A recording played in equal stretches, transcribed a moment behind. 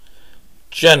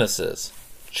Genesis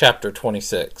chapter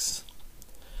 26.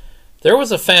 There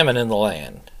was a famine in the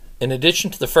land, in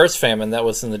addition to the first famine that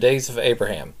was in the days of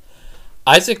Abraham.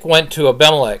 Isaac went to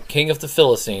Abimelech, king of the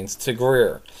Philistines, to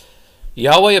Gerar.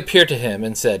 Yahweh appeared to him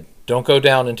and said, "Don't go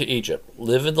down into Egypt.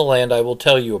 Live in the land I will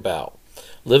tell you about.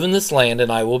 Live in this land,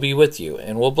 and I will be with you,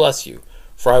 and will bless you.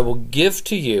 For I will give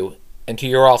to you and to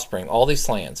your offspring all these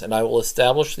lands, and I will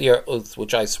establish the oath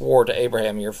which I swore to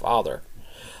Abraham your father.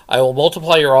 I will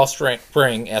multiply your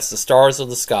offspring as the stars of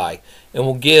the sky, and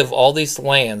will give all these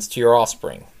lands to your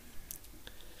offspring.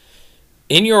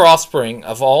 In your offspring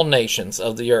of all nations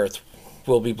of the earth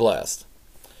will be blessed.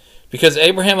 Because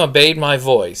Abraham obeyed my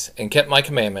voice, and kept my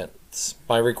commandments,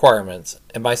 my requirements,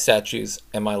 and my statutes,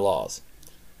 and my laws."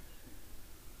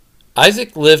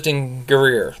 Isaac lived in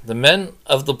Gerar. The men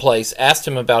of the place asked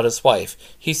him about his wife.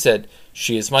 He said,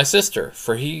 "She is my sister,"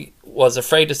 for he was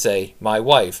afraid to say, "my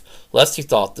wife," lest he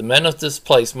thought the men of this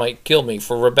place might kill me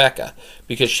for Rebekah,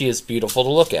 because she is beautiful to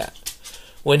look at.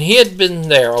 When he had been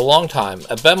there a long time,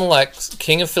 Abimelech,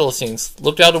 king of Philistines,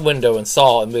 looked out a window and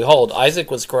saw, and behold,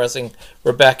 Isaac was caressing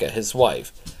Rebekah, his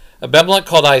wife. Abimelech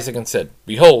called Isaac and said,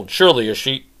 "Behold, surely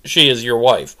she is your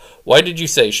wife. Why did you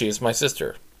say she is my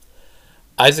sister?"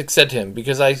 Isaac said to him,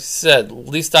 "Because I said,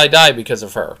 lest I die because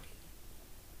of her."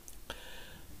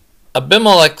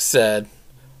 Abimelech said,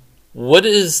 "What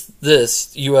is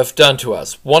this you have done to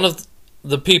us? One of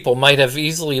the people might have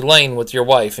easily lain with your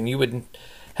wife, and you would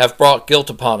have brought guilt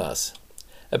upon us."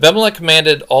 Abimelech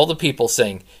commanded all the people,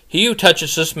 saying, "He who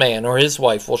touches this man or his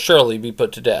wife will surely be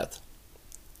put to death."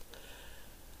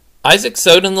 Isaac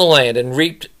sowed in the land and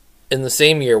reaped in the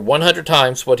same year 100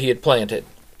 times what he had planted.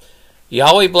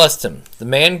 Yahweh blessed him. The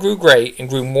man grew great and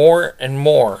grew more and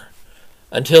more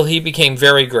until he became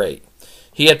very great.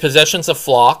 He had possessions of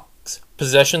flocks,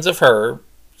 possessions of herds,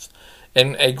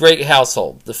 and a great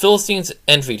household. The Philistines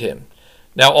envied him.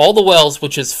 Now all the wells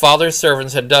which his father's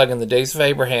servants had dug in the days of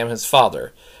Abraham his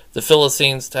father, the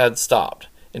Philistines had stopped,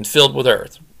 and filled with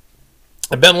earth.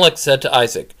 Abimelech said to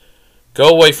Isaac, "Go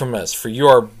away from us, for you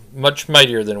are much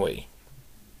mightier than we."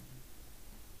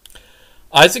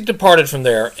 Isaac departed from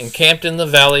there, and camped in the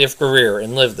valley of Gerar,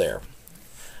 and lived there.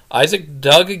 Isaac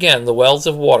dug again the wells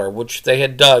of water which they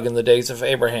had dug in the days of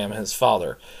Abraham his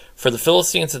father, for the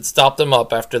Philistines had stopped them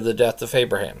up after the death of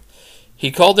Abraham. He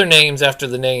called their names after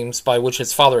the names by which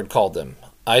his father had called them.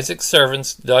 Isaac's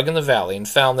servants dug in the valley, and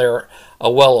found there a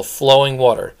well of flowing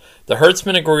water. The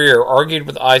herdsmen of Gerar argued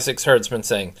with Isaac's herdsmen,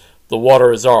 saying, "The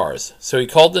water is ours." So he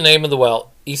called the name of the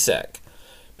well Esek,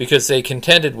 because they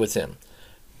contended with him.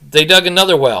 They dug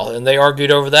another well, and they argued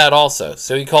over that also.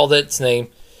 So he called its name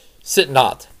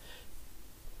Sitnot.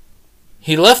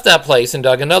 He left that place and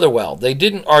dug another well. They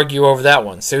didn't argue over that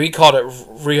one, so he called it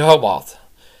Rehoboth.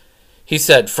 He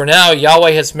said, "For now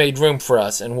Yahweh has made room for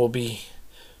us, and will be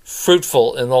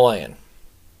fruitful in the land."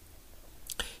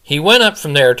 He went up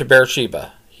from there to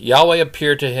Beersheba. Yahweh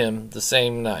appeared to him the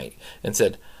same night, and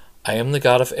said, "I am the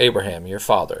God of Abraham your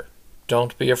father.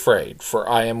 Don't be afraid, for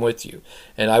I am with you,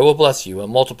 and I will bless you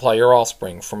and multiply your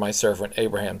offspring for my servant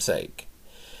Abraham's sake."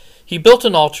 He built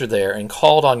an altar there and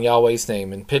called on Yahweh's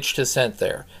name and pitched his tent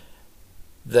there.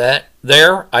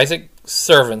 There Isaac's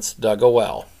servants dug a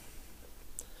well.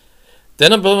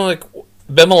 Then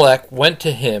Abimelech went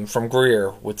to him from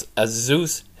Gerar with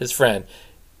Azuz his friend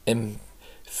and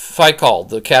Phicol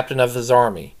the captain of his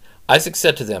army. Isaac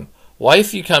said to them, "Why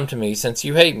have you come to me, since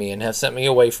you hate me and have sent me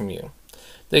away from you?"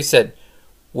 They said,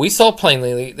 "We saw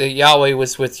plainly that Yahweh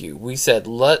was with you. We said,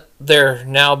 'Let there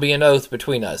now be an oath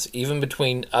between us, even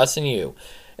between us and you,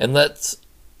 and let's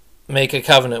make a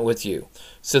covenant with you,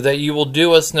 so that you will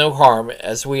do us no harm,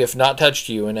 as we have not touched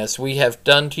you, and as we have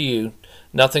done to you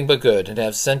nothing but good, and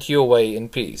have sent you away in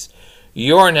peace.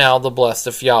 You are now the blessed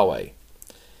of Yahweh.'"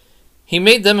 He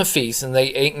made them a feast, and they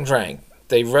ate and drank.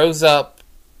 They rose up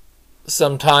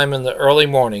some time in the early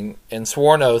morning, and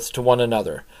swore an oath to one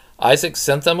another. Isaac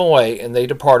sent them away, and they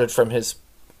departed from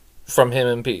him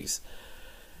in peace.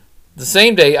 The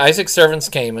same day Isaac's servants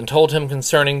came and told him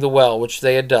concerning the well which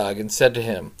they had dug, and said to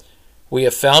him, "We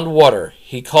have found water."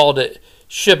 He called it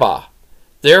Shibah.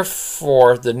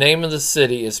 Therefore the name of the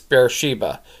city is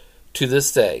Beersheba to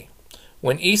this day.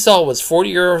 When Esau was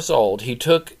 40 years old, he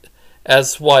took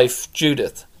as wife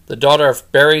Judith, the daughter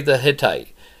of Beri the Hittite,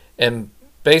 and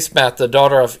Basemath, the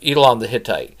daughter of Elon the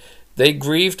Hittite. They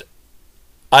grieved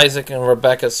Isaac and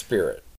Rebekah's spirit.